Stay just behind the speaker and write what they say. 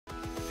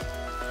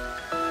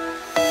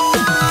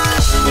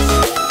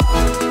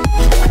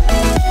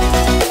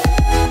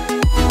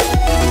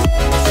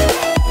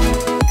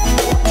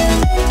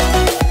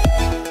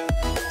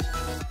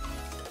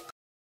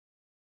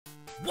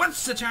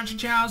the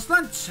Chinchows,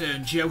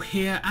 LanturnJoe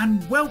here,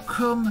 and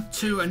welcome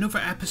to another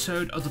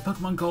episode of the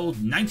Pokémon Gold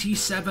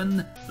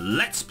 97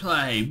 Let's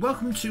Play.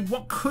 Welcome to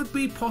what could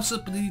be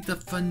possibly the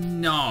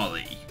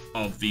finale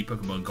of the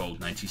Pokémon Gold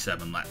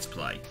 97 Let's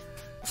Play.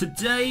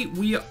 Today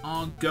we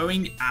are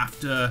going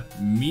after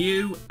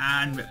Mew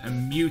and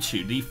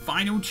Mewtwo, the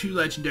final two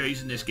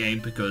legendaries in this game,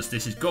 because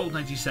this is Gold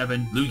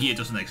 97, Lugia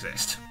doesn't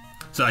exist.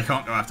 So I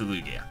can't go after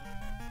Lugia.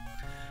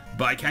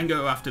 But I can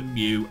go after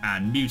Mew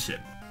and Mewtwo.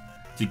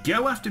 To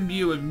go after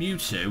Mew and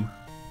Mewtwo,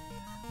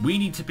 we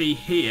need to be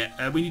here,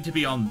 we need to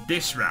be on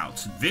this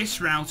route. This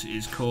route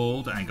is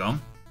called, hang on.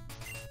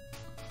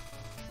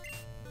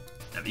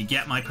 Let me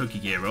get my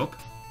Pokegear up.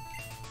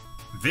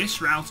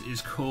 This route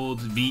is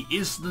called the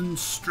Island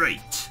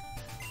Strait.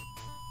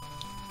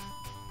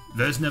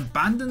 There's an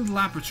abandoned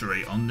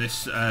laboratory on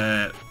this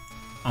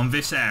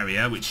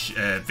area, which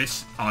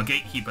our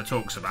gatekeeper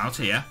talks about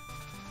here.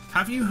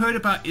 Have you heard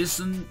about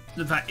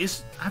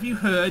have you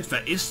heard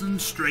that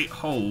Island Strait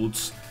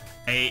holds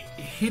a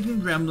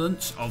hidden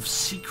remnant of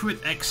secret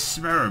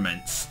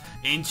experiments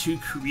into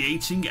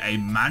creating a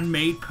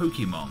man-made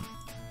Pokemon?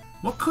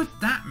 What could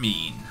that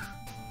mean?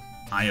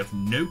 I have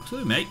no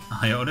clue, mate.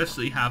 I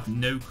honestly have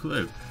no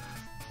clue.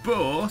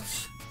 But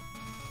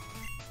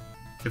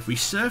if we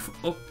surf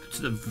up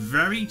to the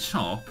very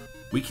top,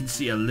 we can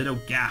see a little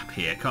gap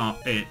here,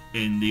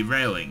 in the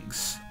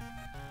railings.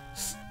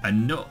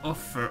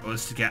 Enough for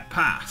us to get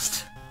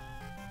past.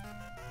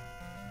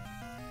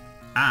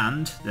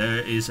 And there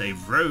is a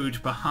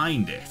road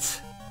behind it.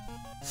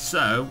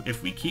 So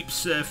if we keep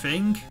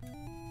surfing,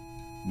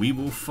 we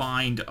will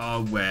find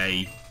our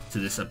way to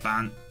this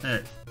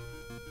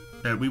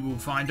we will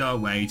find our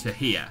way to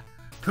here.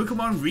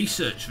 Pokemon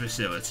Research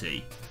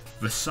Facility.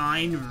 The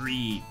sign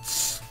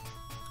reads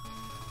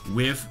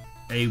with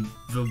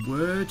the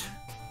word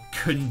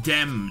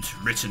condemned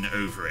written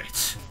over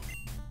it.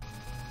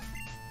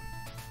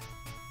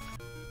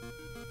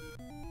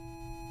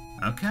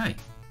 Okay,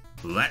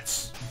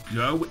 let's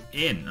go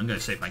in. I'm going to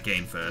save my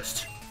game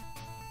first.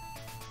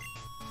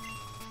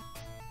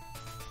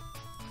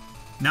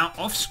 Now,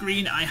 off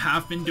screen, I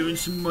have been doing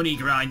some money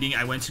grinding.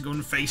 I went to go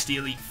and face the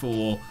Elite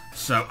Four,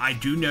 so I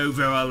do know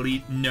there are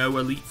no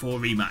Elite Four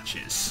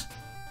rematches.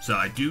 So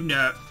I do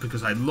know,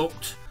 because I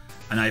looked,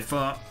 and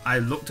I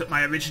looked at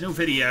my original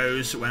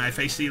videos when I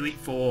faced the Elite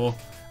Four,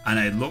 and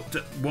I looked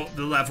at what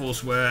the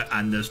levels were,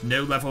 and there's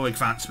no level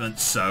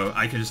advancements, so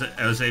I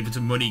was able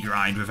to money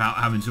grind without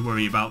having to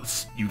worry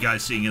about you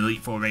guys seeing Elite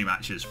Four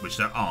rematches, which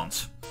there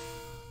aren't.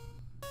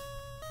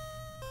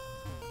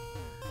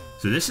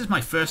 So this is my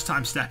first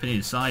time stepping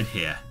inside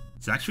here.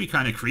 It's actually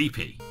kind of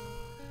creepy.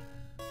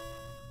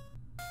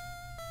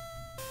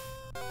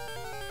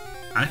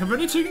 And I can run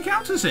into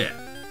encounters here.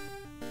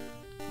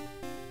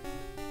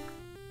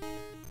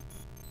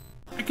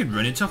 I can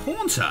run into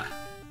Haunter.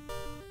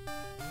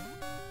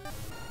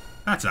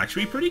 That's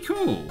actually pretty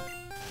cool.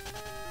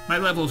 My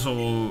levels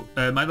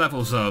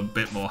are a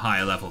bit more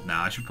higher leveled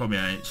now. I should probably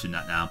mention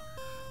that now.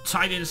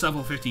 Titan's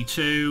level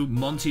 52,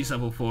 Monty's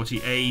level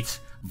 48,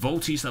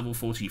 Volty's level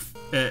 40.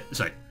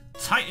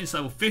 Titan's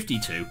level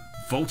 52,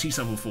 Volty's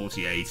level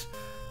 48.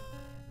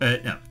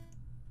 No.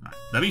 Right,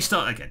 let me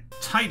start again.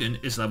 Titan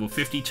is level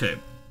 52.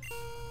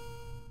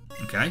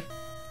 Okay.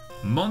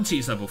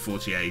 Monty's level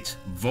 48,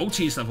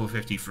 Volty's level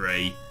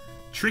 53,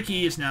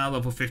 Tricky is now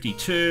level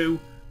 52.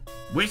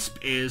 Wisp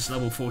is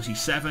level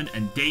 47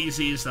 and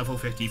Daisy is level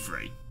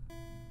 53.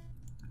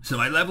 So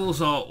my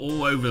levels are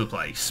all over the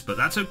place, but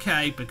that's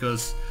okay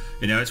because,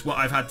 you know, it's what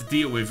I've had to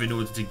deal with in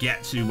order to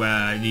get to where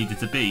I needed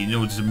to be, in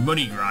order to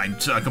money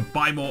grind so I can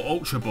buy more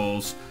Ultra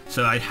Balls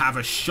so I have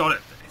a shot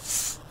at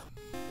this.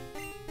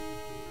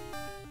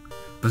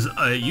 Because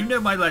you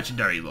know my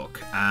legendary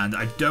look, and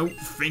I don't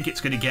think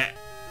it's going to get...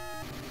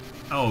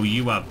 Oh,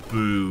 you are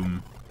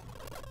boom.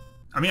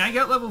 I mean, I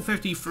get level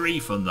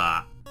 53 from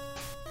that.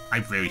 I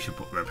really should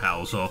put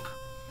repels up.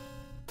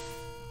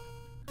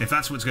 If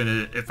that's what's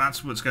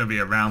gonna be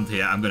around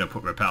here, I'm gonna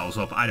put repels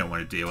up. I don't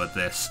want to deal with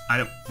this.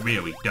 I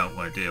really don't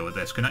want to deal with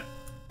this. Can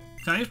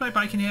I use my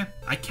bike in here?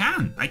 I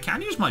can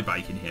use my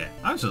bike in here.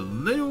 I was a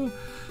little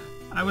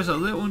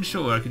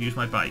unsure I could use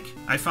my bike.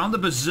 I found the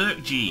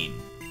Berserk gene.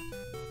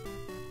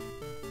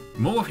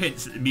 More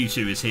hints that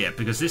Mewtwo is here,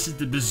 because this is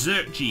the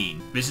Berserk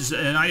gene. This is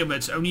an item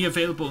that's only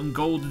available in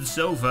Gold and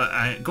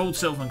Silver, Gold,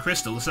 Silver and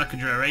Crystal, the second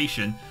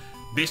generation.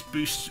 This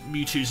boosts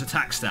Mewtwo's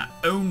attack stat.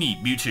 Only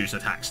Mewtwo's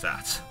attack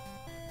stat.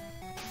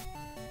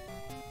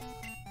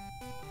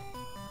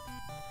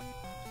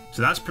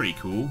 So that's pretty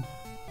cool.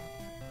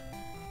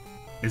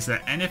 Is there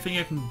anything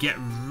I can get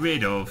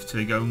rid of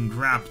to go and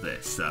grab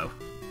this, though?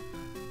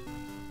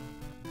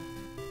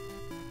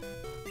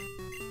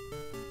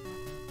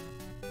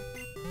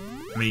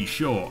 I mean,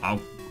 sure,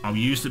 I'll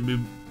use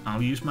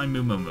my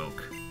Moomoo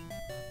Milk.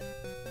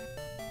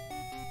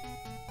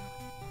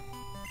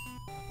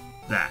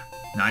 There.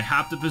 Now I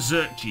have the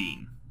Berserk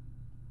gene.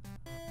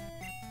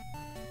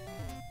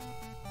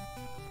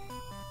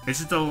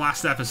 This is the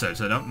last episode,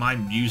 so I don't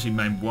mind using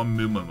my one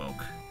Moomoo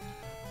Milk.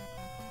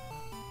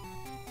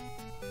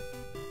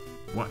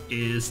 What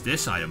is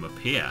this item up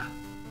here?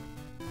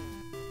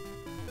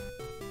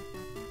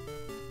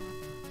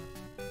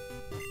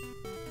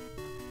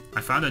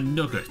 I found a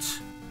nugget.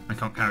 I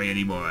can't carry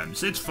any more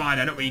items. It's fine,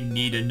 I don't really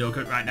need a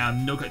nugget right now.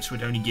 Nuggets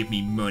would only give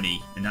me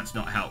money, and that's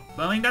not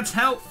helpful. I mean, that's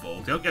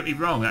helpful. Don't get me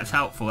wrong, that's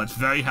helpful. That's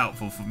very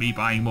helpful for me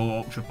buying more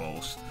Ultra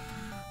Balls.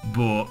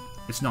 But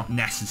it's not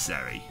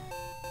necessary.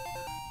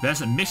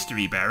 There's a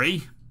mystery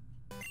berry.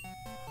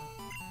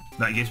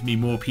 That gives me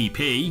more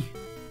PP.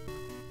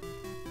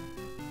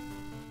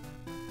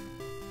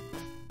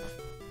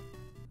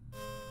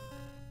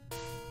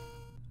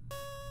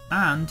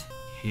 And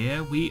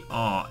here we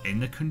are in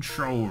the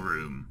control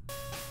room.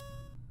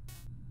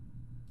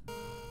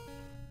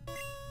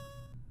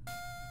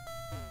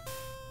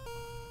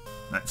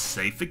 Let's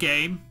save the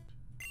game.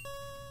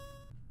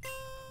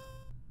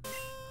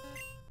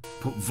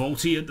 Put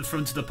Volty at the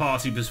front of the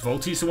party because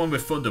Volty's the one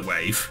with Thunder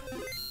Wave.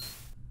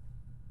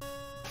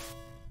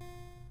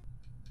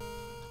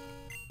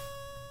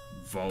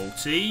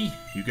 Volty,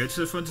 you go to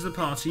the front of the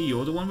party.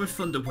 You're the one with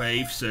Thunder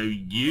Wave, so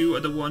you are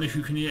the one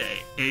who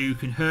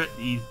can hurt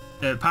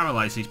the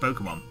paralyze these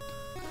Pokemon.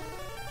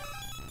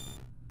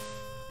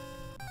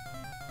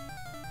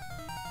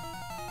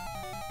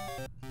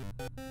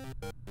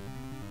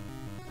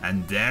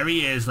 And there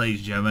he is, ladies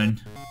and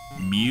gentlemen.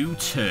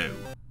 Mewtwo,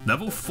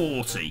 level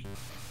 40.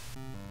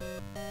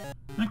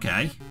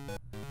 Okay,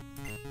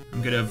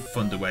 I'm gonna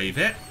Thunder Wave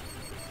it.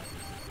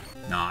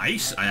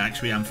 Nice, I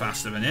actually am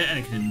faster than it and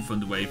I can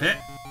Thunder Wave it.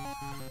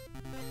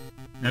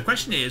 Now the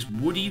question is,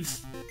 would he...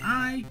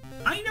 I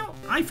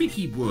think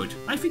he would.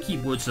 I think he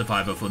would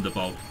survive a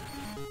Thunderbolt.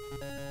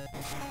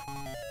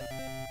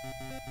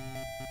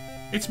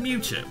 It's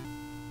Mewtwo.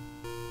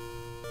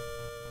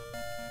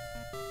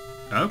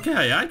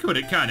 Okay, I cut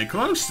it kind of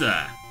close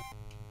there.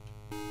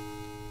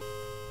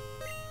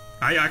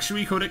 I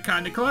actually cut it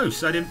kind of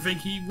close. I didn't think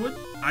he would.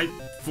 I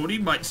thought he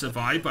might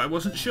survive, but I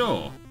wasn't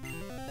sure.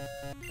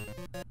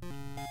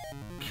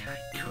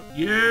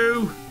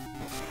 You!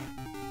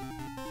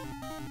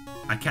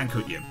 I can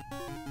cut you.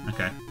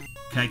 Okay.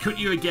 Can I cut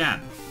you again?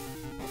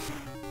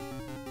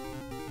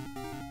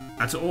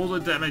 That's all the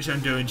damage I'm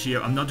doing to you.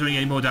 I'm not doing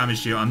any more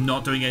damage to you. I'm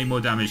not doing any more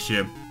damage to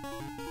you.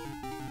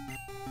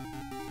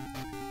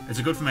 It's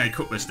a good thing I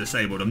cut this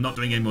disabled. I'm not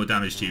doing any more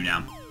damage to you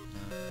now.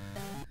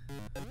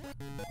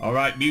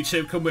 Alright,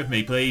 Mewtwo, come with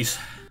me, please.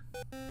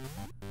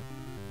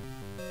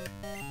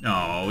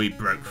 Oh, he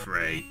broke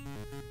free.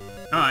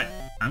 Alright,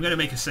 I'm going to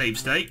make a save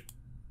state.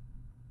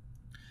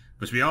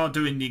 Because we are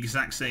doing the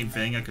exact same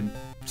thing. I can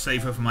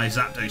save her for my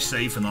Zapdos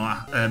save from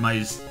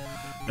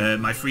the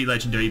my 3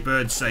 legendary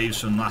bird saves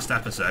from last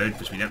episode,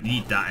 because we don't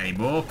need that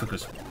anymore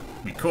because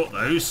we caught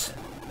those.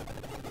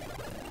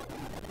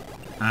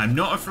 I'm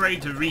not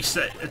afraid to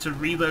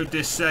reload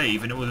this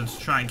save in order to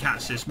try and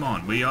catch this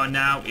mon. We are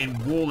now in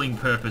walling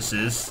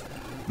purposes.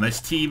 My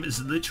team is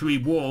literally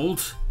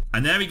walled,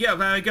 and there we go.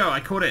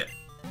 I caught it.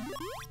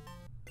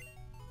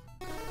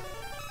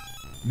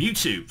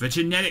 Mewtwo, the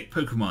genetic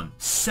Pokemon,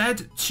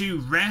 said to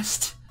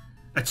rest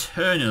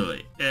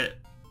eternally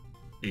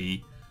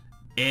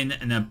in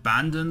an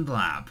abandoned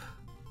lab.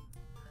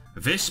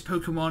 This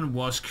Pokemon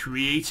was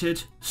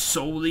created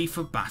solely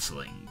for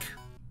battling.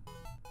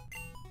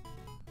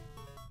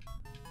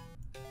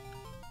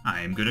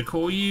 I am gonna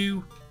call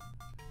you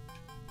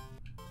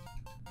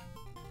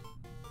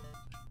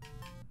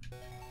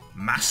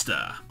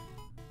Master.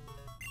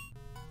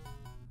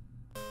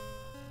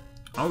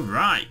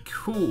 Alright,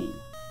 cool.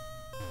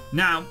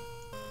 Now,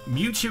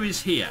 Mewtwo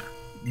is here.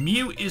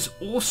 Mew is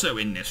also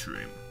in this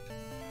room.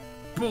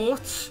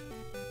 But,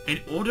 in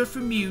order for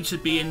Mew to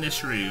be in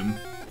this room,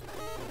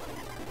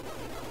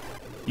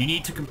 you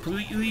need to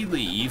completely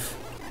leave,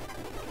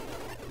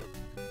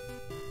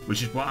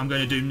 which is what I'm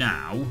going to do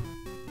now,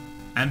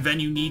 and then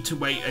you need to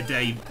wait a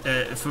day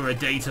for a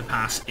day to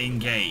pass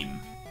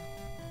in-game.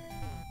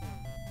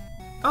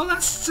 Oh,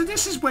 so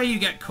this is where you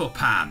get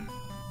Cupan.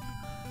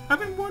 I've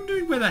been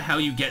wondering where the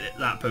hell you get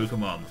that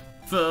Pokemon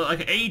for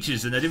like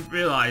ages, and I didn't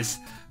realise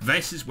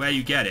this is where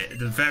you get it at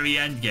the very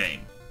end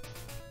game.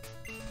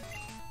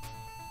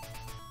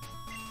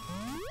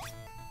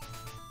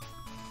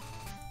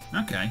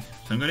 Okay,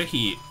 so I'm gonna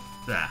heal.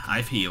 There,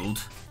 I've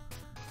healed.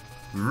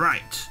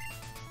 Right.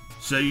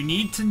 So you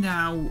need to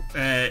now,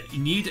 you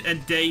need a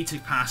day to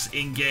pass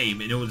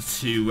in-game in order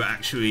to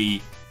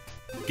actually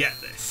get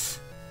this.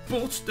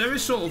 But there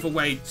is sort of a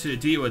way to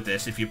deal with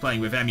this if you're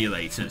playing with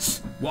emulators.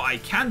 What I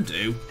can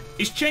do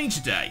is change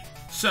the day.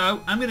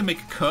 So I'm going to make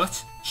a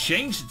cut,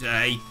 change the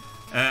day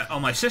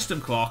on my system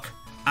clock,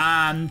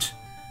 and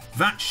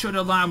that should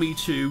allow me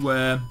to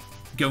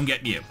go and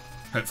get Mew,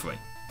 hopefully.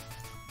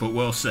 But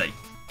we'll see.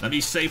 Let me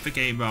save the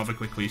game rather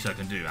quickly so I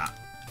can do that.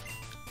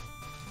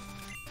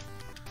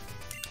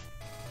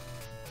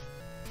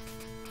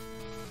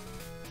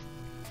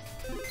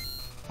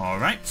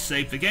 Alright,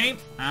 save the game,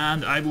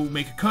 and I will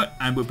make a cut,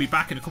 and we'll be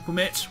back in a couple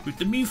minutes with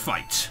the Mew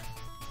fight.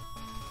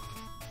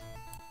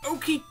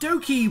 Okie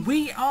dokie,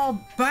 we are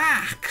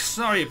back!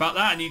 Sorry about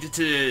that, I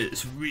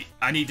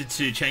needed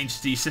to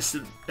change the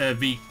system,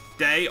 the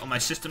day on my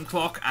system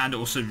clock and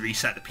also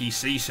reset the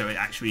PC so it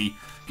actually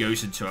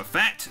goes into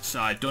effect. So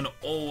I've done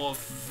all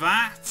of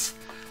that.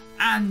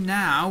 And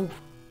now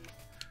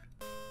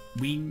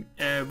we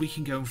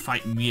can go and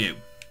fight Mew.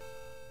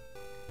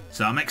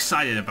 So I'm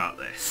excited about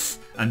this.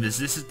 And this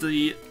is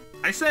the...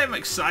 I say I'm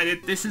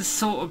excited. This has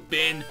sort of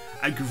been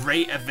a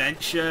great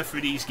adventure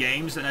for these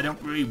games, and I don't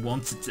really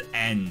want it to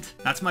end.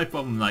 That's my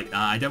problem, like,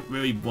 I don't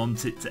really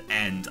want it to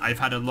end. I've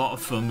had a lot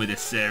of fun with this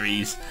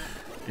series,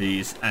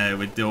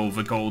 with all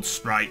the gold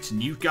sprites,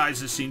 and you guys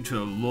have seemed to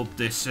have loved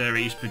this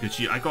series because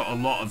I got a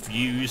lot of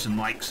views and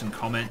likes and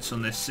comments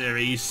on this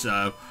series,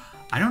 so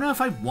I don't know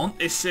if I want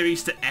this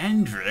series to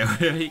end,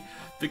 really,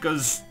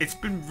 because it's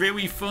been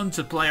really fun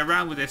to play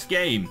around with this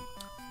game.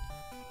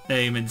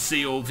 And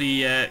see all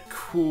the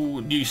cool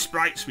new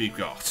sprites we've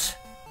got.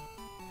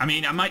 I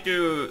mean, I might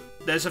do...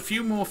 There's a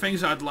few more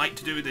things I'd like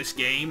to do with this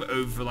game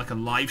over like a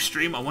live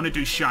stream. I want to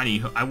do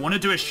I want to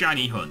do a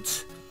shiny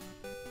hunt.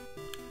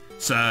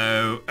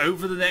 So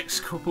over the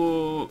next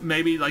couple,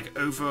 maybe like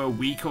over a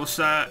week or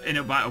so, in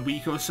about a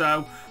week or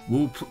so,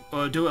 we'll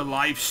do a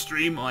live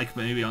stream, like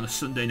maybe on a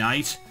Sunday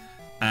night.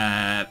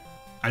 I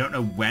don't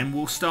know when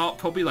we'll start.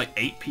 Probably like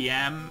 8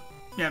 PM.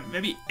 Yeah,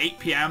 maybe 8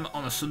 PM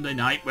on a Sunday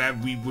night where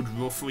we would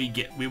roughly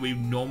get where we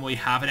normally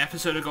have an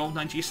episode of Gold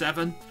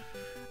 97.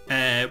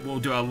 We'll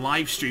do a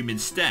live stream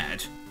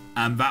instead,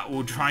 and that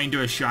will try and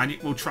do a shiny.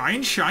 We'll try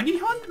and shiny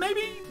hunt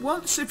maybe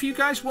once if you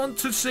guys want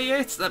to see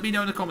it. Let me know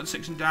in the comment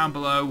section down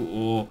below,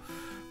 or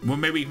well,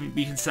 maybe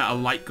we can set a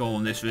like goal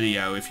in this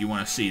video if you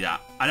want to see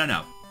that. I don't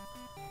know.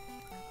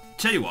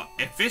 Tell you what,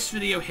 if this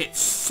video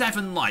hits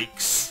 7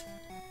 likes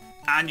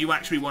and you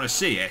actually want to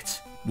see it,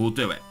 we'll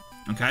do it.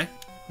 Okay.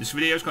 This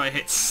video's got to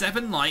hit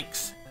 7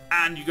 likes,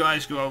 and you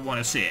guys want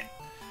to see it.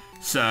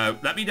 So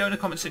let me know in the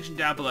comment section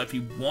down below if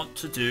you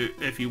want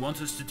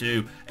us to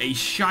do a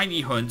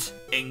shiny hunt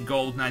in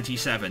Gold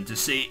 97 to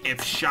see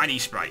if shiny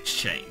sprites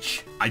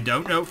change. I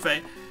don't know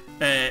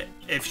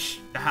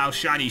how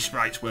shiny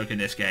sprites work in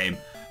this game,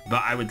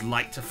 but I would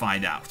like to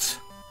find out.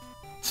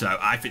 So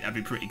I think that'd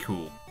be pretty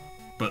cool.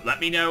 But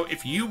let me know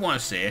if you want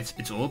to see it.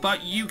 It's all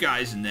about you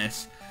guys in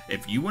this.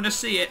 If you want to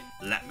see it,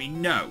 let me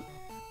know.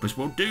 Because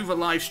we'll do the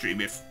live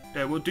stream if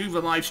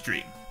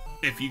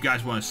you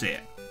guys want to see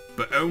it.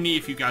 But only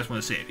if you guys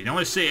want to see it. If you don't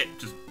want to see it,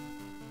 just,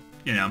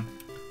 you know,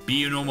 be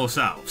your normal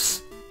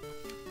selves.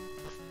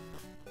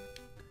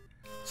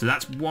 So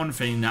that's one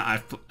thing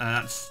that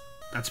that's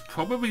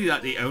probably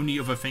like the only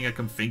other thing I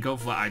can think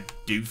of that I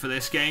do for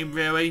this game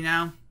really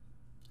now.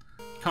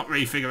 Can't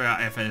really figure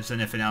out if there's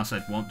anything else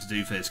I'd want to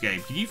do for this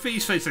game. Can you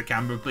please face the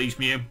camera, please,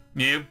 Mew?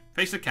 Mew,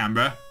 face the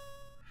camera.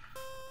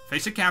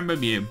 Face the camera,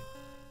 Mew.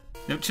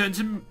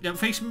 Don't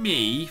face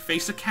me,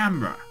 face the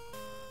camera.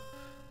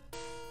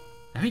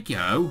 There we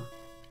go.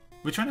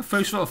 We're trying to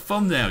focus for a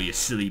thumbnail, you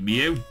silly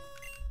Mew.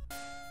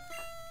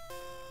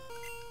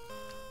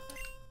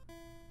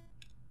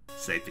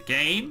 Save the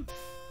game.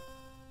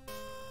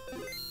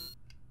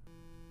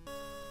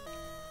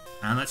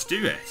 And let's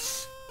do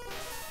this.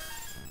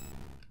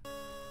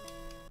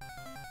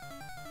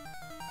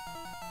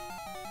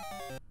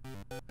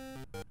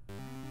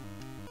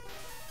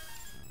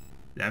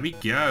 There we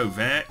go.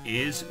 There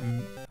is...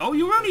 Oh,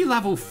 you're only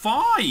level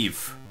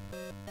 5!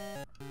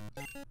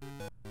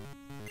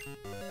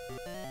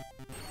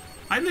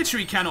 I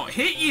literally cannot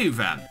hit you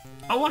then.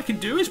 All I can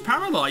do is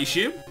paralyze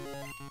you.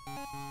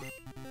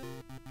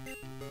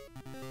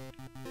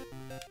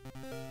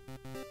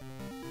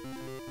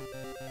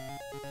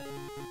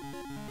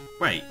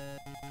 Wait.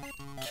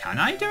 Can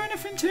I do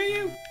anything to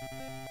you?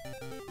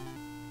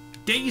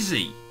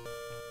 Daisy.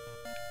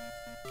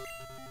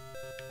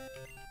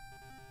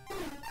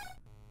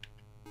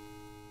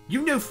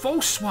 You know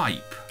False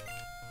Swipe.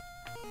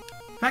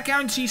 That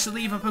guarantees to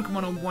leave a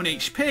Pokemon on 1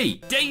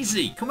 HP.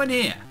 Daisy, come in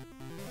here.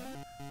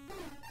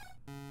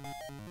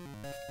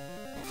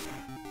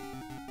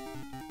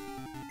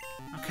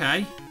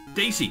 Okay.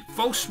 Daisy,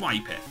 False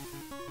Swipe it.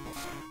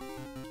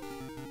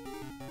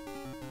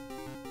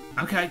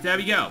 Okay, there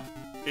we go.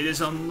 It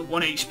is on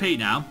 1 HP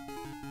now.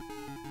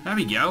 There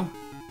we go.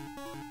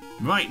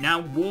 Right, now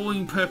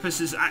walling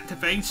purposes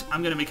activate.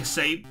 I'm going to make a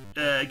save.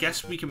 I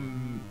guess we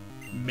can...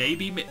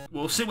 Maybe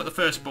we'll see what the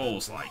first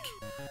ball's like,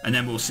 and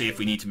then we'll see if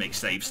we need to make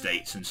save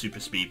states and super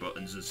speed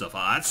buttons and stuff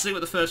like that. Let's see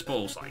what the first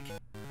ball's like.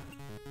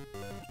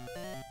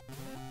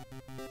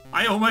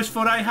 I almost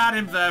thought I had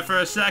him there for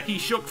a sec. He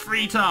shook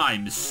 3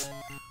 times.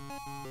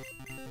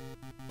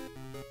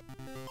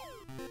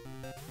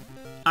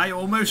 I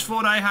almost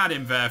thought I had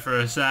him there for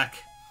a sec.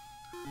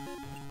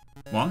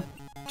 1,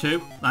 2,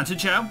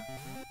 LanturnJoe.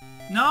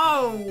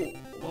 No!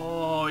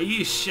 Oh,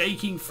 he is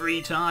shaking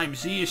 3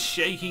 times. He is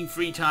shaking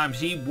 3 times.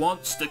 He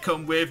wants to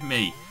come with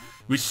me.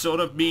 Which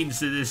sort of means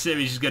that the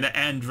series is going to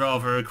end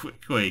rather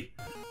quickly.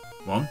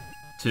 1,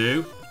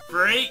 2,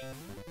 3.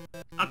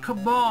 Oh,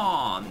 come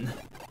on.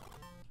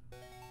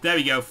 There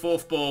we go.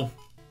 4th ball.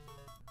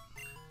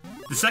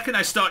 The second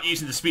I start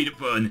using the speed up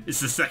button,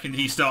 it's the second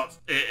he starts.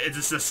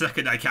 It's the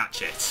second I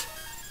catch it.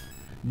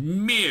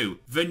 Mew,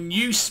 the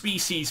new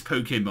species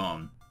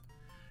Pokemon.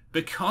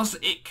 Because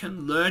it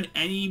can learn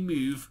any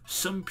move,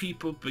 some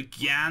people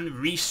began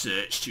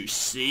research to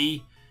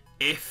see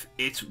if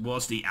it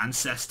was the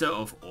ancestor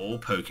of all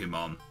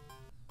Pokemon.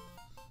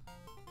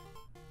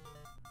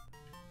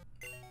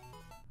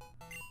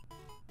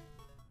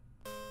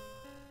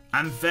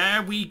 And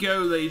there we go,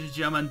 ladies and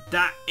gentlemen.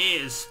 That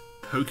is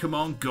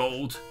Pokemon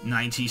Gold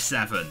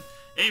 97.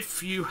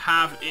 If you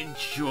have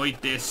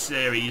enjoyed this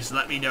series,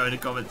 let me know in the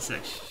comment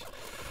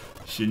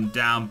section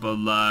down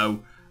below.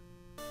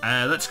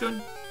 Let's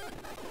go.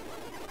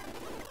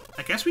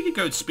 I guess we could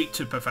go and speak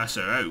to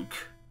Professor Oak.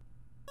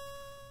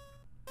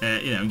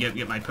 You know,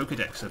 get my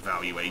Pokedex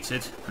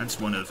evaluated. That's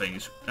one of the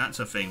things. That's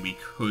a thing we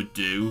could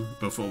do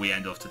before we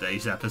end off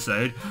today's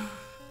episode.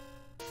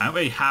 I don't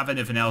really have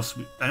anything else.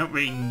 I don't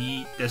really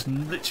need... There's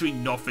literally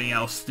nothing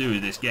else to do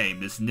in this game.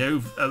 There's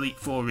no Elite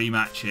Four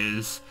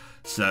rematches,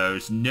 so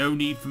there's no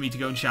need for me to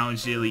go and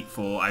challenge the Elite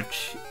Four.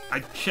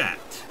 I've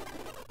checked.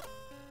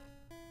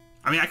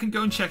 I mean, I can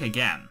go and check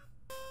again.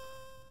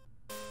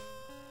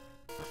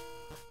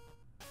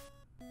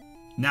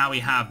 Now we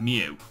have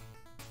Mew.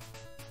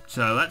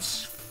 So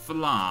let's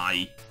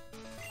fly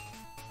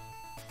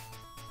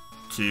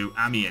to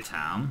Amia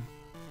Town.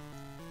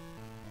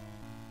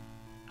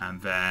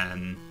 And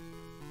then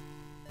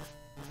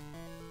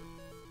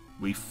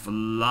we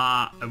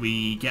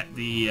get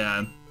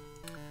the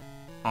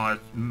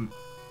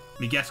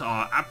we get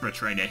our Abra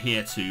trainer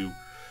here to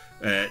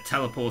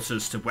teleport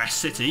us to West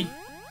City.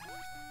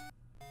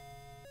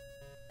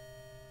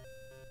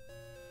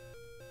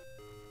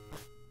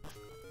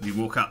 We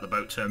walk out the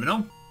boat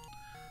terminal.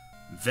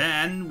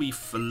 Then we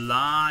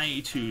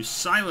fly to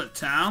Silent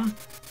Town.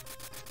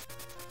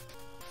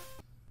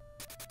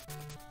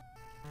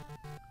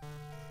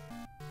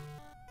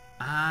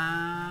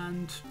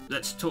 And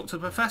let's talk to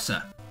the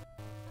Professor.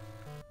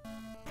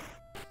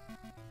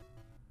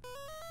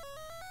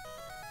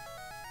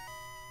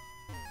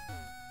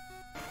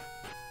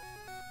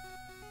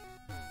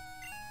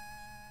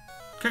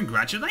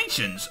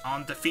 Congratulations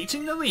on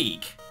defeating the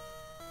League.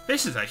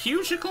 This is a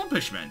huge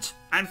accomplishment,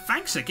 and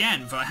thanks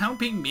again for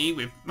helping me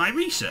with my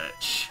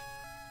research.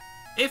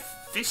 If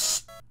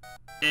this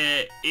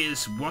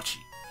is what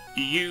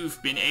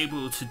you've been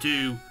able to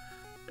do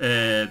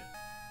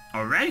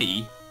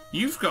already,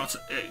 you've got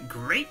a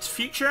great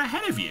future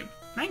ahead of you.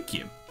 Thank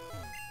you.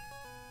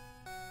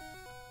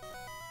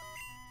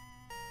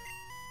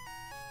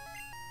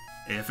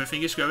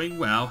 Everything is going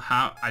well.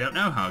 I don't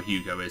know how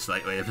Hugo is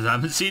lately, because I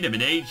haven't seen him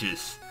in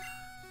ages.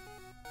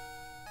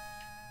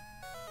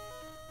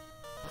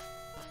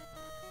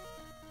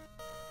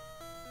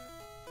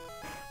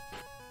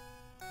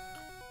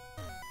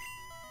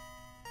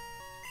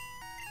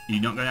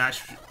 You're not going to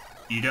actually...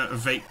 You don't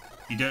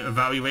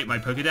evaluate my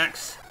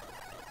Pokedex?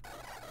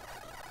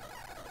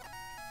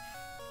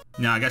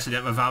 No, I guess I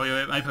don't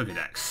evaluate my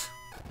Pokedex.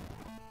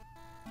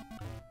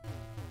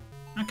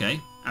 Okay,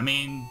 I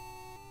mean...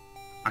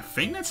 I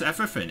think that's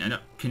everything.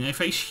 Can I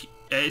face...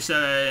 It's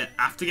an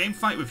after-game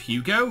fight with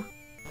Hugo?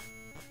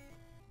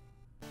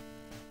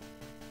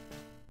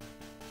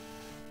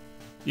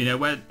 You know,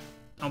 where...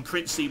 On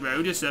Princely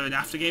Road, is there an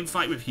after-game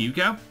fight with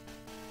Hugo?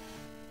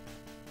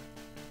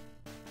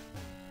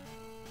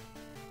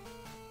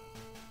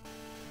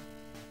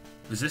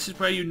 Because this is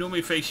where you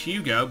normally face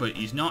Hugo, but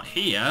he's not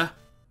here.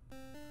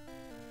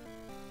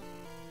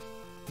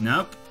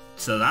 Nope.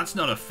 So that's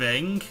not a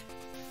thing.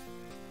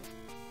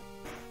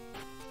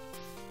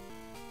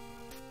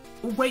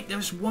 Oh wait, there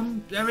is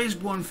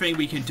one thing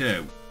we can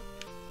do.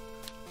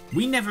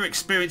 We never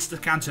experienced the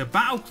Kanto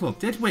Battle Club,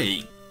 did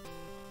we?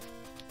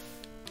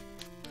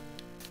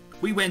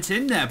 We went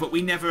in there, but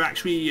we never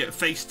actually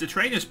faced the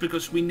trainers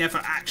because we never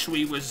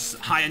actually was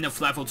high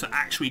enough level to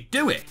actually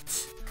do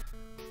it.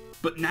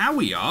 But now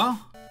we are.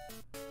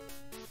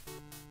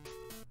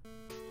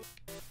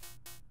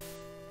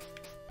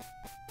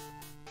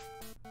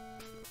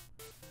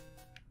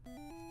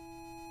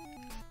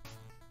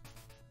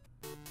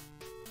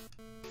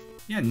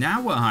 Yeah,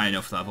 now we're high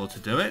enough level to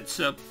do it,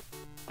 so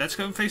let's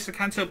go and face the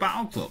Kanto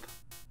Battle Club.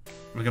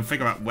 We can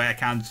figure out where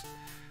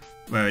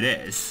it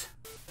is.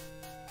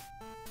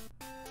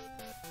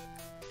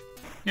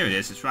 Here it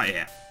is, it's right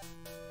here.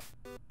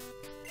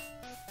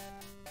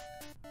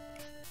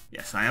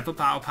 Yes, I have a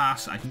battle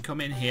pass, I can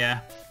come in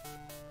here.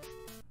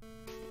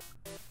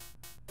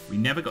 We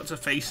never got to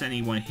face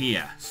anyone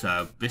here,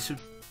 so this would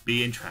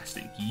be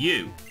interesting.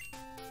 You?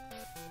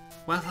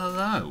 Well,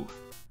 hello.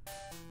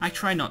 I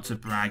try not to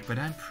brag, but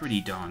I'm pretty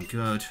darn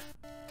good.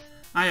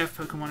 I have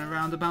Pokemon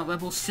around about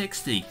level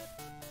 60.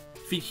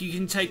 Think you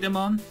can take them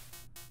on?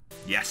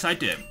 Yes, I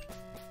do.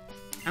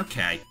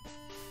 Okay.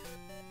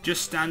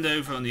 Just stand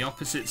over on the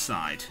opposite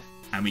side,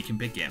 and we can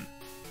begin.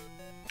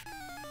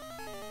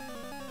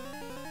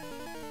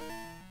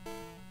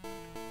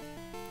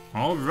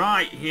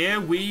 Alright, here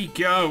we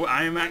go.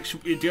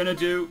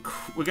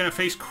 We're gonna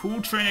face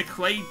Cool Trainer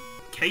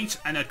Kate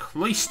and a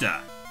Cloyster.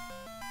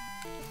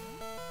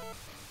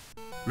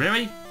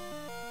 Really?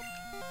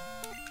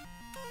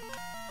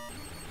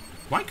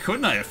 Why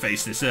couldn't I have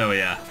faced this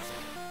earlier?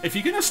 If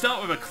you're going to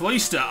start with a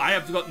Cloyster, I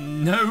have got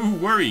no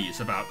worries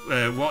about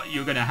what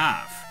you're going to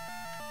have.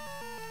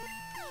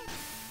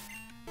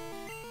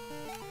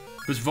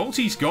 Because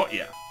Volti's got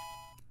you.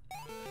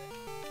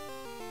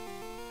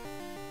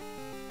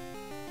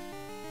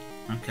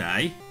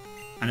 Okay.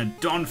 And a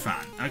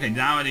Donphan. Okay,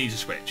 now I need to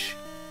switch.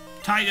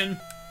 Titan.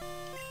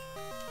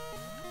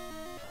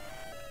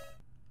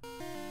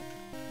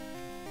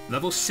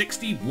 Level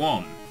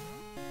 61.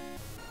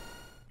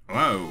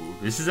 Whoa,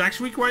 this is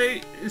actually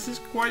quite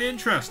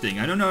interesting.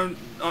 I don't know,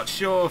 not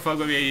sure if I'm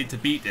going to be able to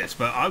beat this,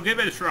 but I'll give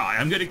it a try.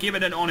 I'm going to give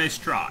it an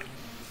honest try.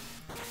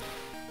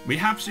 We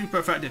have super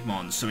effective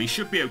mons, so he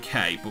should be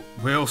okay, but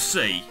we'll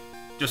see.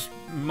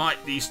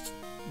 These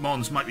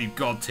mons might be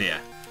god tier.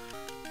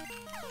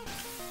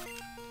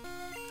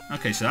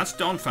 Okay, so that's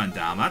Donphan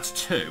down. That's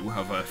 2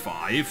 over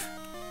 5.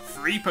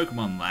 3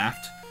 Pokemon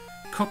left.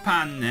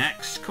 Cupan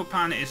next.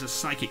 Cupan is a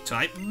psychic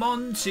type.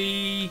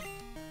 Monty!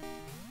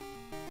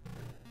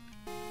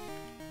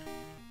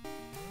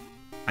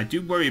 I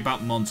do worry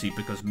about Monty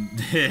because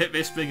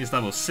this thing is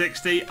level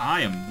 60.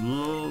 I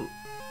am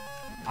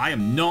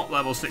not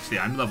level 60.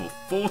 I'm level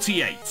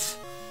 48.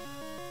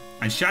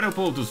 And Shadow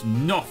Ball does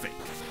nothing.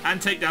 And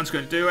Takedown's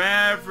going to do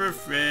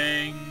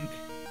everything.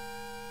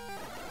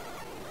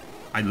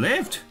 I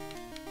lived.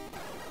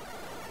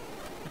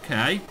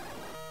 Okay.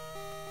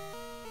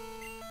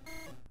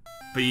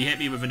 But he hit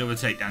me with another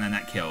takedown and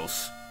that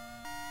kills.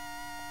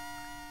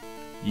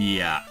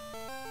 Yeah.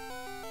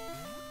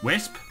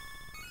 Wisp.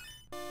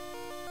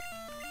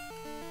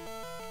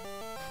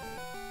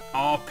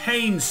 Oh,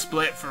 Pain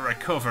Split for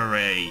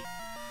recovery.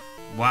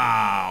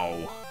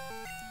 Wow.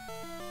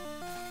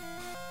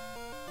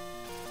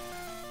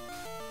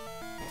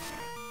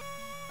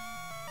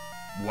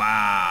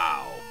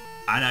 Wow.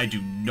 And I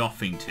do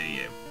nothing to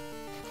you.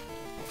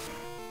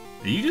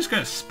 Are you just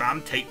going to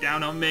spam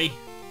takedown on me?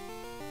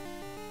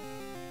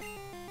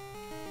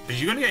 Because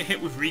you're going to get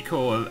hit with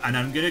recall, and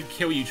I'm going to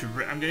kill you.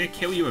 I'm going to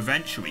kill you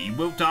eventually. You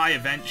will die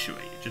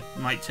eventually. It just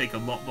might take a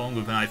lot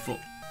longer than I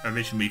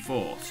originally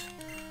thought.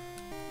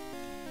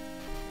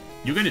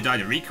 You're going to die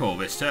to recall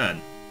this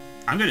turn.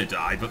 I'm going to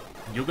die, but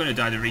you're going to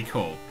die to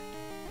recall.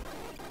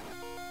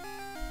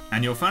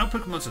 And your final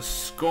Pokemon's a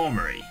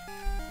Skarmory.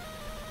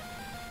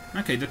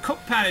 Okay, the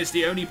Cuppad is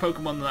the only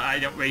Pokemon that I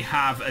don't really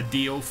have a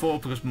deal for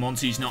because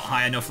Monty's not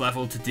high enough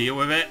level to deal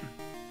with it.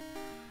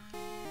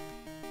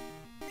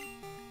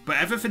 But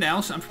everything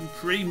else I can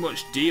pretty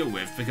much deal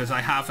with because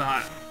I have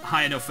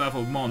high enough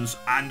level Mons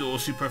and or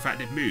super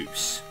effective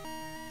moves.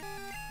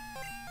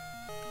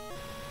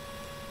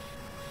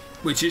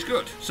 Which is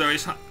good. So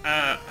it's,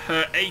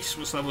 her ace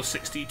was level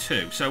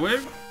 62. So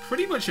we're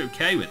pretty much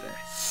okay with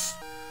this.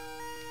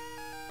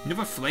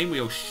 Another Flame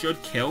Wheel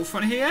should kill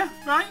from here,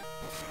 right?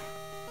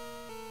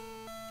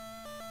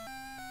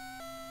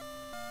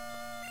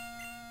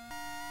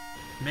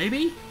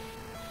 Maybe?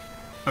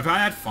 If I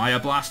had Fire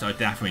Blast, I'd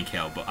definitely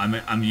kill, but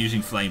I'm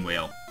using Flame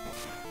Wheel.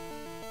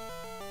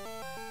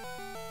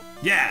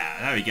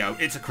 Yeah, there we go.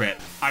 It's a crit.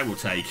 I will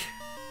take.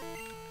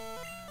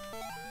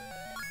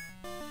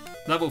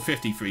 Level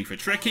 53 for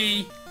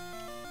Tricky.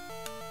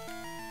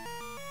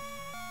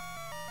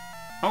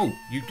 Oh,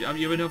 you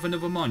have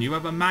another Mon. You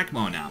have a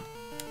Magmar now.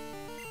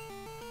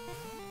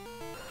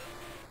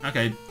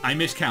 Okay, I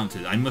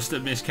miscounted. I must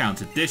have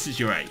miscounted. This is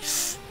your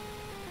ace.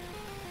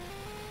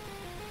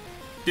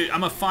 Dude,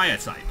 I'm a fire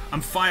type.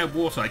 I'm fire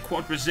water. I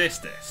quad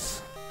resist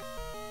this.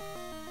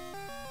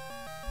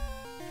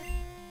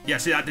 Yeah,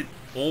 see, that did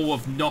all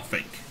of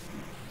nothing.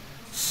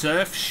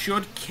 Surf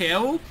should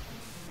kill?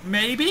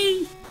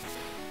 Maybe?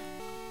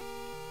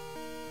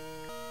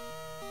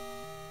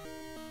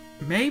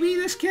 Maybe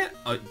this kill?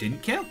 Oh, it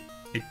didn't kill.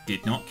 It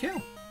did not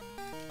kill.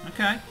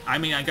 Okay. I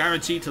mean, I'm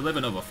guaranteed to live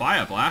another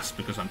Fire Blast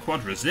because I'm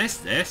quad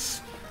resist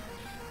this.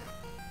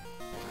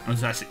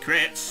 Unless it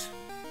crits.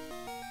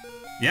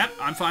 Yep,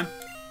 I'm fine.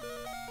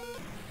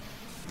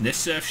 This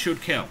Surf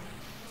should kill.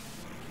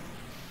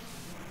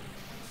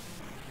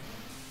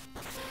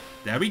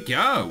 There we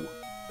go.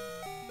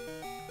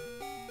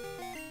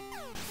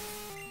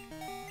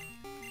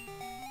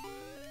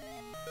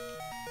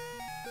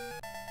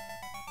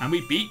 And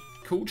we beat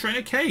Cool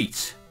Trainer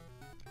Kate.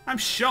 I'm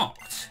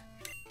shocked.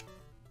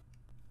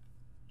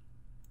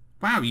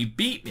 Wow, you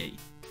beat me.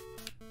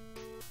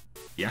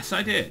 Yes,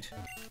 I did.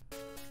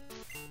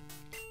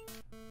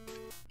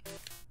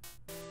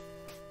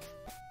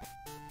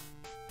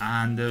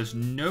 And there's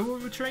no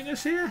other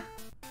trainers here?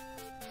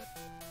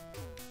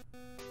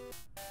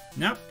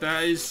 Nope,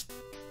 that is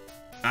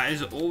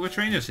all the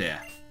trainers here.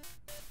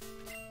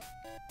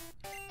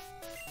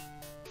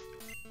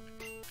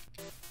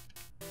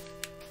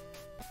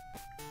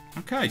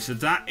 Okay, so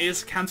that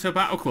is Kanto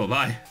Battle Club.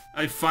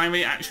 I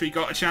finally actually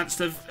got a chance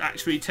to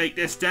actually take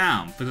this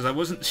down because I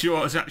wasn't sure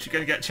I was actually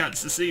going to get a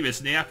chance to see this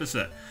in the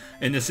episode,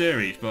 in the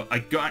series, but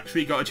I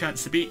actually got a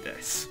chance to beat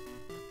this.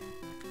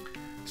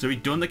 So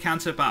we've done the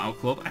Kanto Battle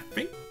Club. I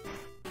think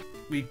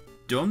we've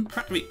done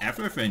practically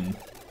everything.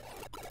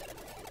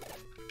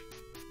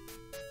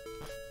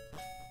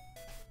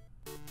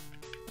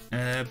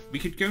 We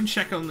could go and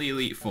check on the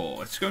Elite Four.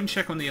 Let's go and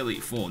check on the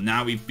Elite Four.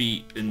 Now we've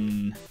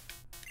beaten...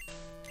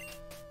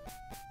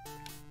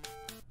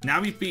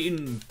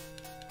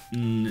 Mew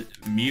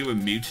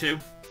and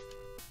Mewtwo.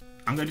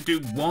 I'm going to do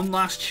one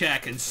last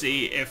check and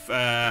see if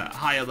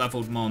higher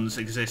leveled mons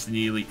exist in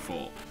the Elite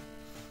Four.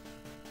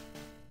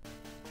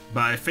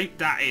 But I think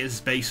that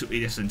is basically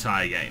this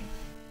entire game.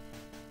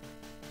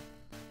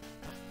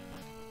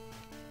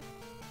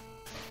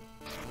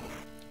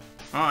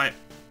 Alright.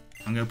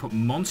 I'm going to put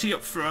Monty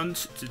up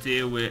front to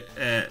deal with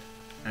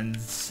and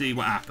see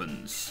what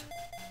happens.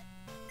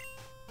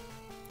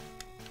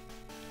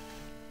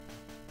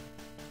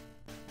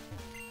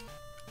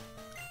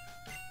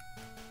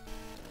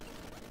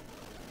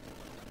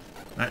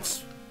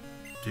 Let's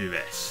do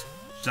this.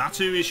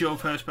 Xatu is your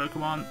first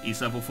Pokemon.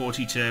 He's level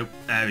 42.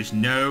 There is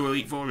no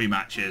Elite Four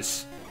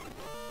rematches.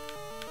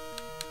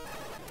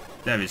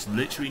 There is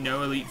literally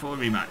no Elite Four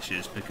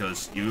rematches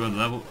because you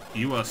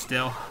are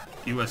still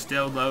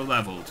low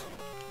leveled.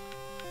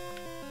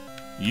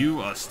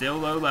 You are still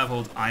low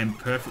leveled. I am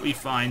perfectly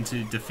fine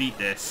to defeat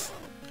this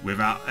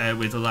without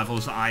with the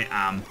levels I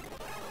am.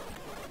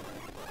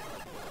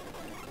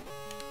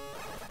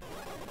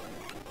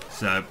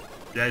 So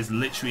there's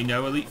literally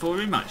no Elite Four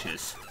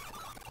rematches.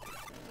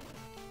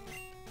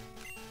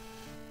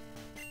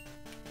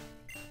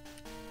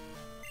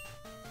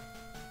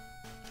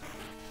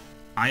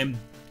 I am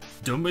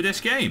done with this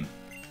game.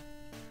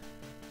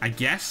 I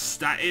guess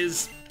that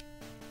is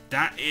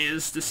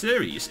the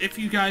series. If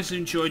you guys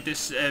enjoyed this,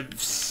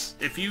 series,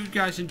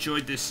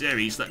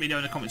 let me know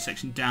in the comment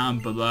section down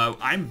below.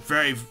 I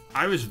very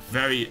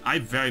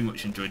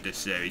much enjoyed this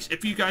series.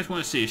 If you guys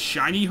want to see a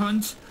shiny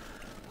hunt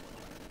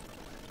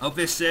of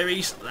this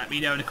series, let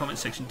me know in the comment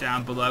section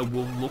down below.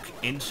 We'll look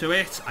into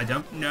it. I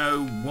don't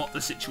know what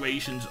the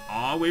situations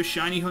are with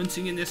shiny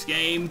hunting in this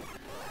game.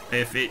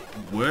 If it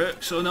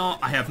works or not,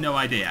 I have no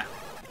idea.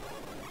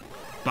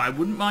 But I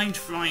wouldn't mind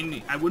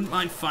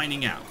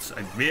finding out.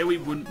 I really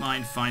wouldn't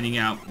mind finding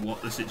out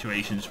what the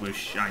situations with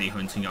shiny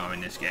hunting are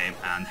in this game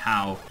and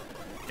how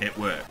it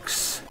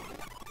works.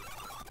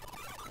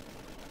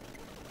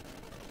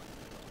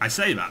 I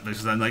say that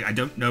because I'm like, I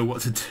don't know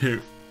what to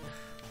do.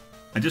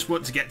 I just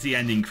want to get to the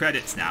ending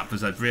credits now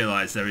because I've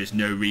realised there is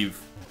no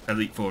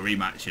Elite Four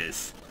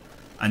rematches.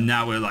 And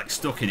now we're like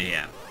stuck in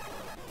here.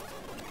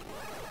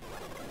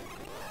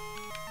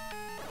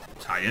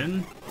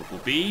 Titan, Bubble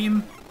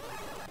Beam.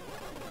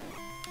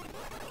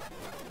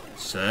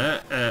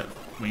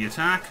 Wing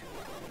attack.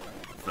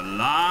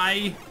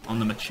 Fly on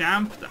the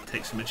Machamp. That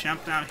takes the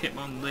Machamp down.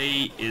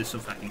 Hitmonlee is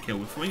something I can kill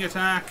with wing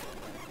attack.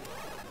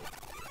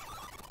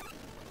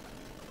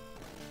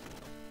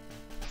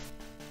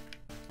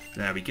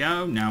 There we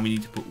go. Now we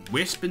need to put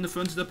Wisp in the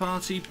front of the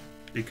party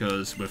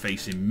because we're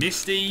facing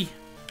Misty.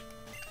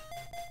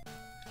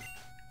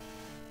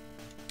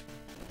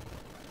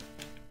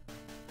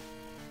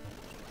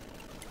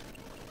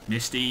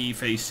 Misty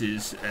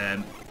faces...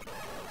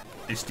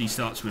 Misty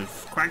starts with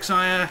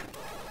Quagsire.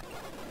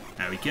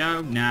 There we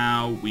go.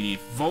 Now we need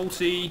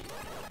Volty.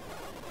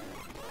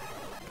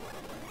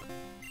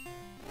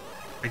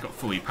 I got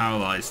fully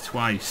paralyzed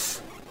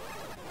twice.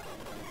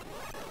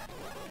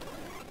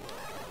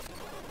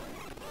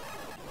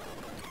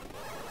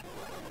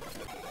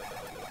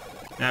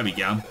 There we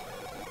go.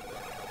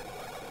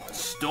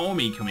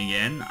 Stormy coming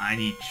in. I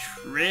need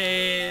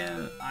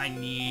Trail.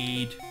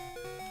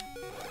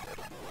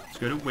 Let's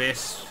go to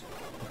Wisp.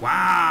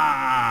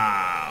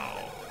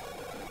 Wow.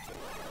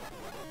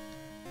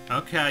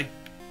 Okay.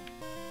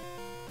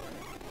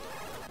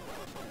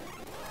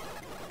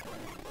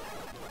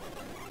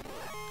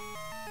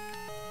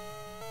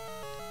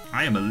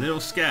 I am a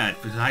little scared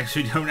because I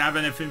actually don't have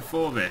anything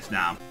for this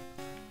now.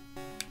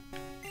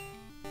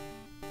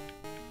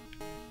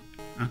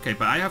 Okay,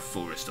 but I have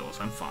full restore,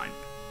 so I'm fine.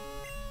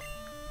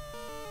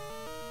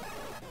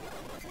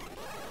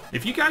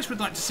 If you guys would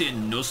like to see a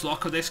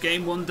Nuzlocke of this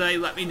game one day,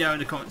 let me know in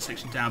the comment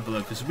section down below,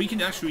 because we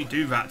can actually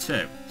do that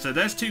too. So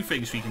there's two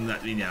things we can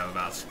let me know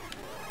about.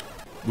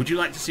 Would you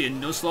like to see a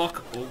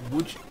Nuzlocke, or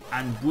would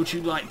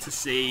you like to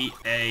see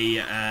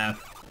a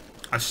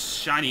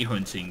shiny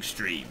hunting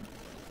stream?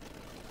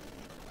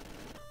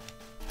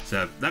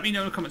 So let me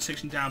know in the comment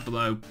section down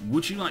below.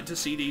 Would you like to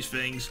see these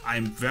things? I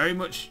would very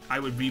much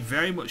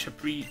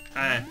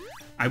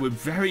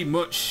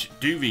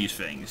do these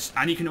things.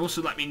 And you can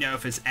also let me know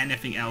if there's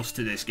anything else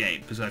to this game,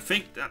 because I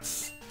think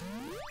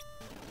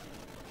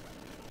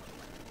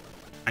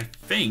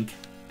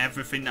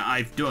everything that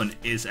I've done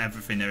is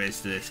everything there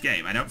is to this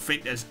game. I don't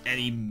think there's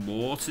any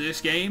more to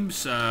this game,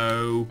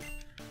 so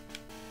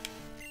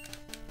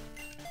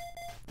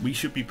we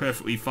should be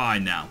perfectly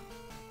fine now.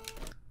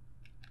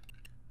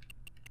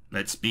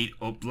 Let's beat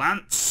up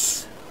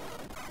Lance.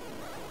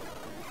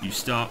 You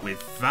start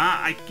with that.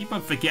 I keep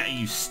on forgetting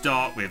you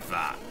start with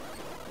that.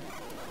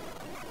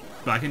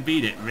 But I can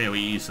beat it really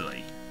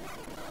easily.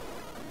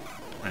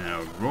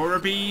 An Aurora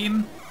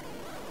Beam.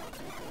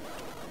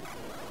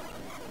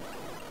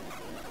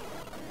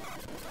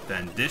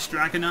 Then this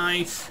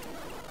Dragonite.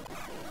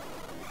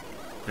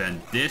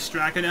 Then this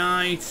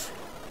Dragonite.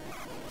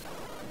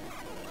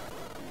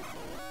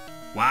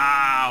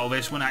 Wow,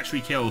 this one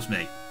actually kills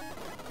me.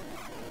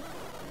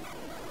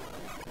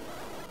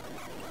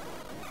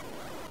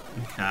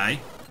 Okay.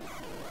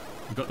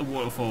 We got the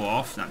waterfall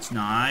off. That's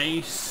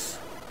nice.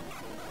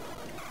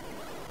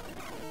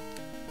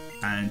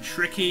 And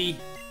Tricky.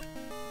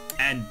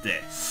 End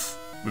this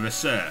with a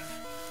surf.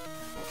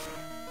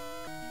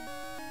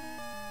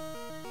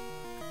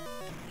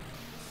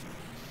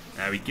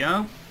 There we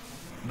go.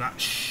 That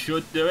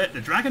should do it. The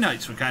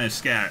Dragonites were kind of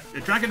scary.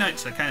 The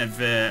Dragonites are kind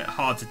of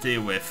hard to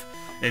deal with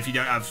if you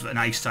don't have an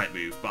ice type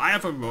move. But I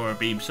have Aurora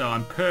Beam, so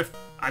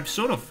I'm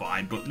sort of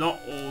fine, but not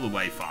all the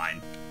way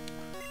fine.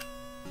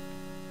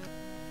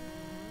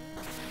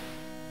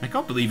 I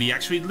can't believe he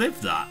actually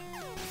lived that.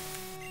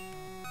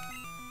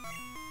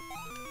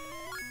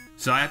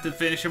 So I have to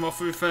finish him off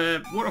with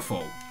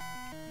Waterfall.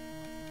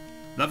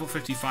 Level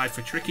 55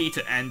 for Tricky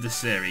to end the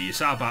series.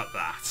 How about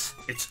that?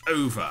 It's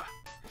over.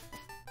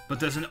 But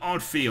there's an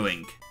odd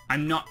feeling.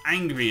 I'm not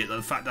angry at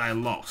the fact that I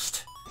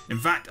lost. In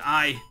fact,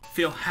 I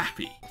feel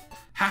happy.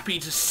 Happy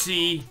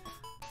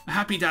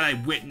that I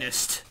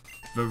witnessed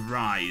the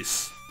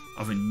rise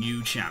of a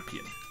new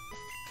champion.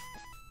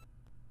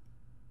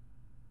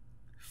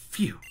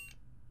 Phew.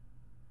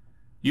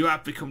 You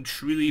have become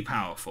truly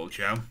powerful,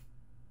 Joe.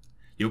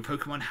 Your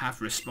Pokemon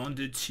have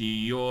responded to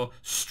your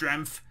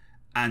strength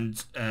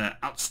and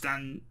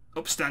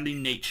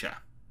upstanding nature.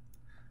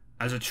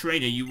 As a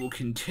trainer, you will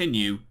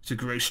continue to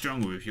grow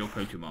stronger with your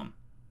Pokemon.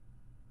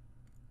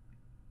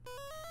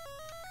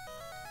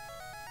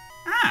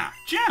 Ah,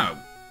 Joe!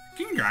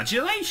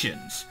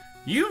 Congratulations!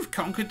 You've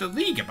conquered the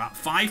league about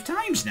 5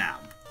 times now.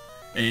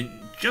 And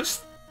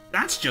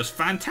that's just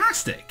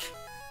fantastic!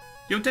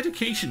 Your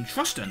dedication,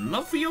 trust and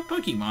love for your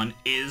Pokemon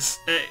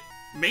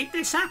made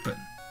this happen.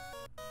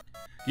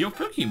 Your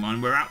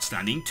Pokemon were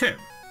outstanding too,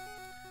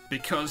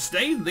 because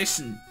they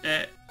listened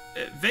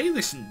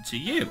to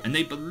you and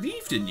they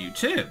believed in you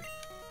too.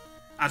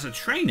 As a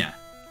trainer,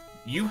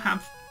 you've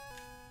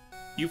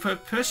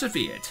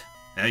persevered.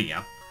 There you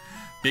go.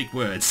 Big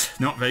words,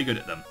 not very good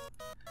at them.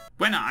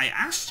 When I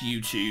asked you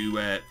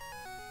to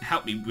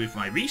help me with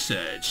my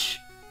research,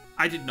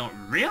 I did not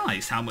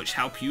realize how much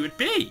help you would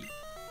be.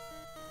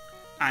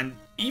 And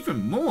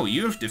even more,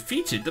 you have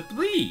defeated the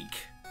League.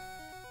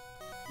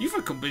 You've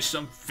accomplished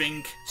so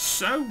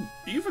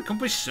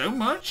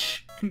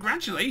much.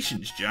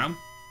 Congratulations, Joe.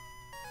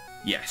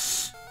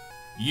 Yes,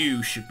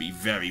 you should be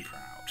very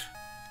proud.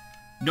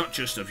 Not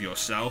just of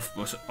yourself,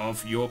 but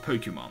of your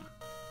Pokemon.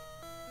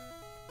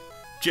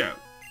 Joe,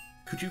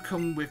 could you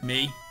come with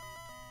me?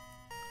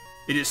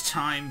 It is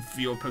time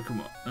for your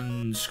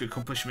Pokemon's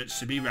accomplishments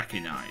to be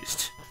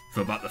recognized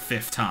for about the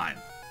 5th time.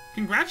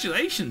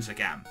 Congratulations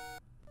again.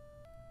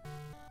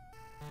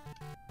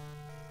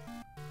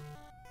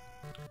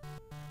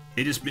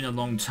 It has been a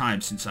long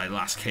time since I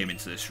last came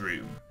into this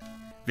room.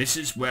 This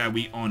is where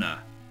we honor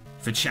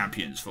the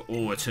champions for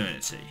all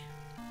eternity.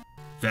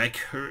 Their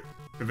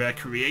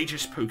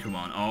courageous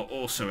Pokemon are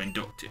also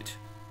inducted.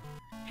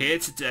 Here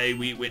today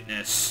we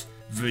witness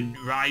the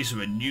rise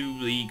of a new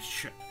league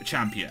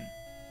champion.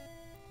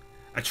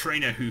 A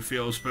trainer who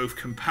feels both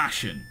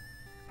compassion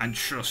and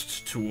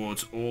trust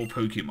towards all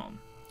Pokemon.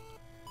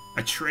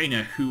 A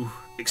trainer who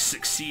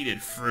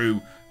succeeded through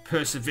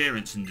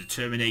perseverance and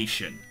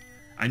determination.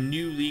 A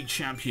new league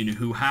champion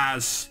who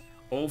has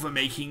all the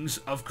makings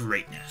of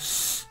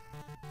greatness.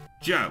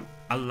 Joe,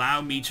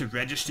 allow me to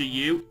register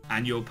you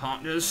and your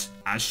partners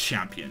as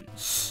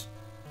champions.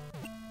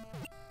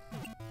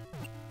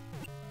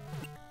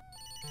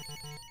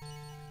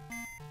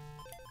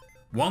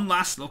 One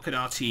last look at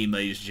our team,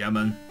 ladies and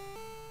gentlemen.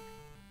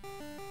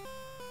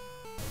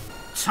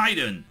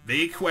 Titan,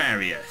 the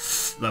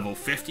Aquarius, level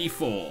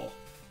 54.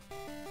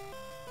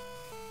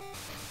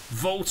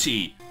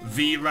 Volty,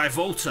 the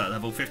Rivolta,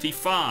 level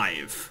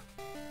 55.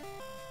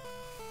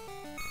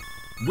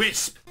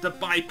 Wisp, the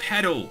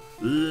Bipedal,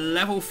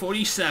 level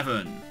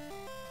 47.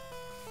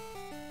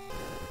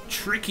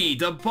 Tricky,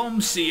 the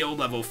Bomb Seal,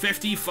 level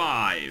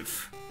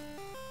 55.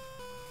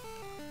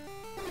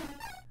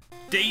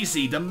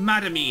 Daisy, the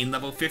Madamine,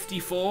 level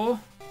 54.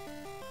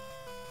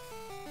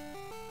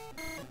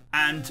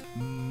 And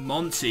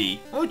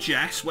Monty, or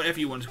Jess, whatever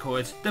you want to call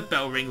it, the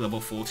Bellring,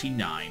 level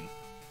 49.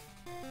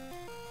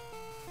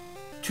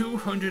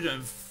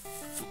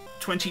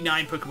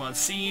 229 Pokemon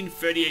seen,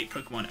 38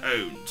 Pokemon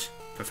owned.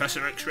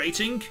 Professor X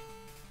rating?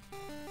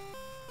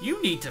 You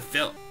need to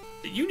fill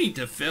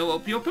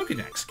up your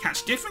Pokédex.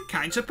 Catch different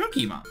kinds of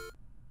Pokemon.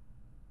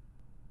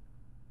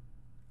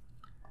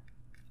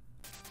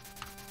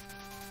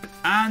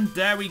 And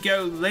there we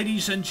go,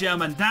 ladies and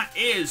gentlemen. That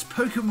is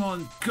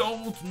Pokémon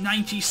Gold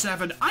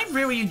 97. I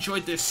really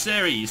enjoyed this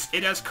series.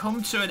 It has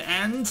come to an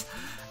end,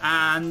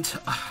 and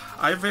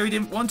I really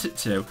didn't want it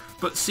to.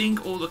 But seeing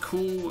all the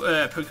cool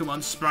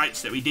Pokemon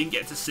sprites that we didn't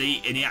get to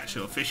see in the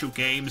actual official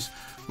games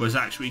was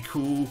actually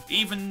cool.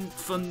 Even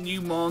for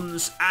new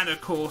mons, and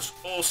of course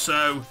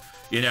also,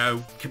 you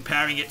know,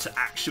 comparing it to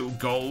actual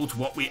Gold,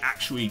 what we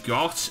actually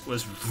got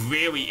was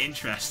really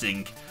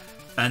interesting.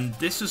 And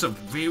this is a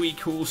really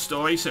cool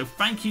story, so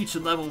thank you to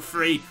level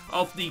 3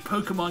 of the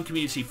Pokemon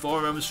Community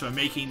forums for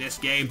making this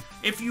game.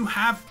 If you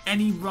have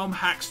any ROM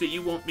hacks that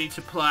you want me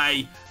to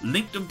play,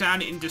 link them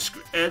down in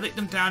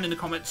the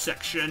comments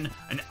section,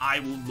 and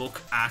I will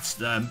look at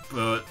them.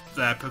 But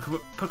their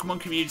Pokemon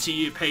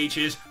Community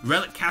pages,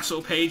 Relic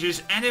Castle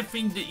pages,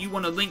 anything that you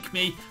want to link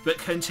me that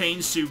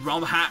contains to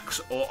ROM hacks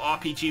or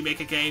RPG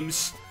Maker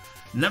games,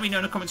 let me know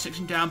in the comment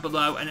section down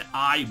below, and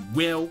I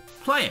will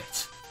play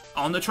it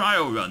on the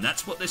trial run.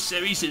 That's what this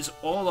series is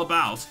all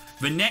about.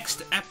 The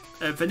next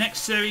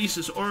series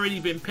has already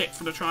been picked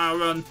for the trial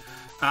run.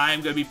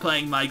 I'm going to be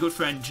playing my good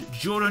friend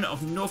Jordan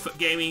of Norfolk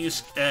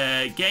Gaming's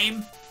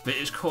game that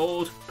is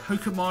called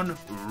Pokemon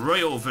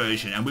Royal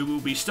version, and we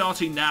will be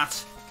starting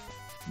that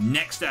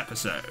next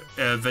episode.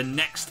 The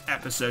next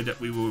episode that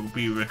we will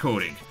be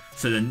recording.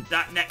 So then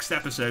that next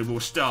episode will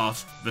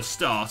start the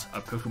start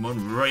of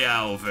Pokemon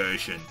Royale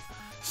version.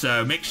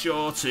 So make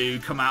sure to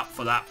come out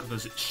for that,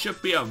 because it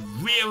should be a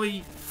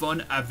really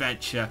fun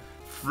adventure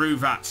through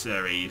that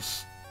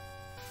series.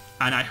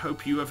 And I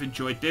hope you have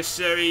enjoyed this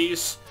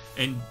series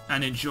and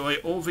enjoy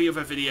all the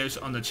other videos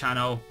on the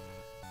channel.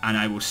 And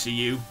I will see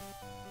you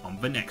on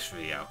the next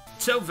video.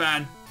 Till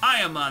then, I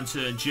am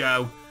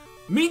LanturnJoe.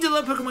 Me de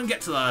la Pokemon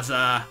get to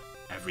Laza.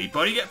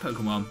 Everybody get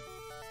Pokemon.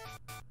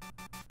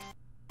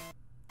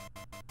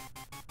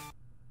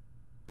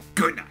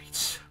 Good night.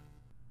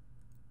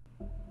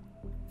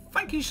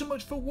 Thank you so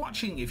much for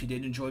watching. If you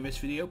did enjoy this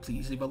video,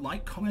 please leave a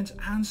like, comment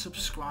and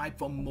subscribe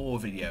for more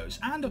videos.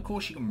 And of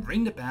course you can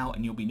ring the bell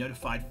and you'll be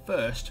notified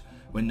first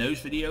when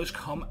those videos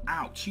come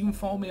out. You can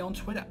follow me on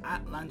Twitter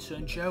at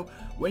LanturnJoe,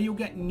 where you'll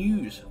get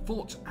news,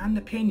 thoughts and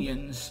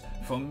opinions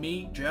from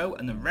me, Joe,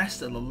 and the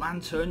rest of the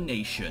Lantern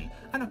Nation.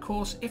 And of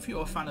course, if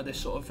you're a fan of this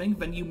sort of thing,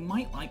 then you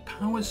might like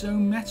Power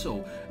Zone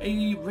Metal,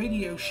 a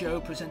radio show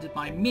presented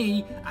by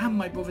me and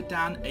my brother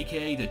Dan,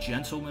 aka the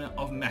Gentleman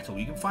of Metal.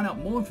 You can find out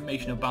more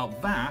information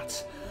about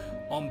that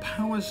on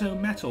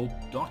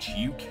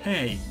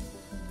powerzonemetal.uk.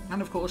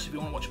 And of course, if you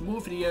want to watch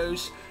more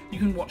videos, you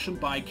can watch them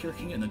by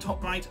clicking in the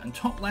top right and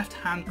top left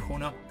hand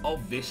corner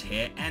of this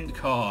here end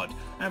card.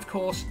 And of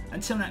course,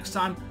 until next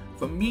time,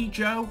 from me,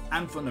 Joe,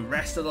 and from the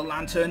rest of the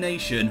Lantern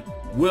Nation,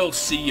 we'll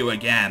see you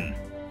again.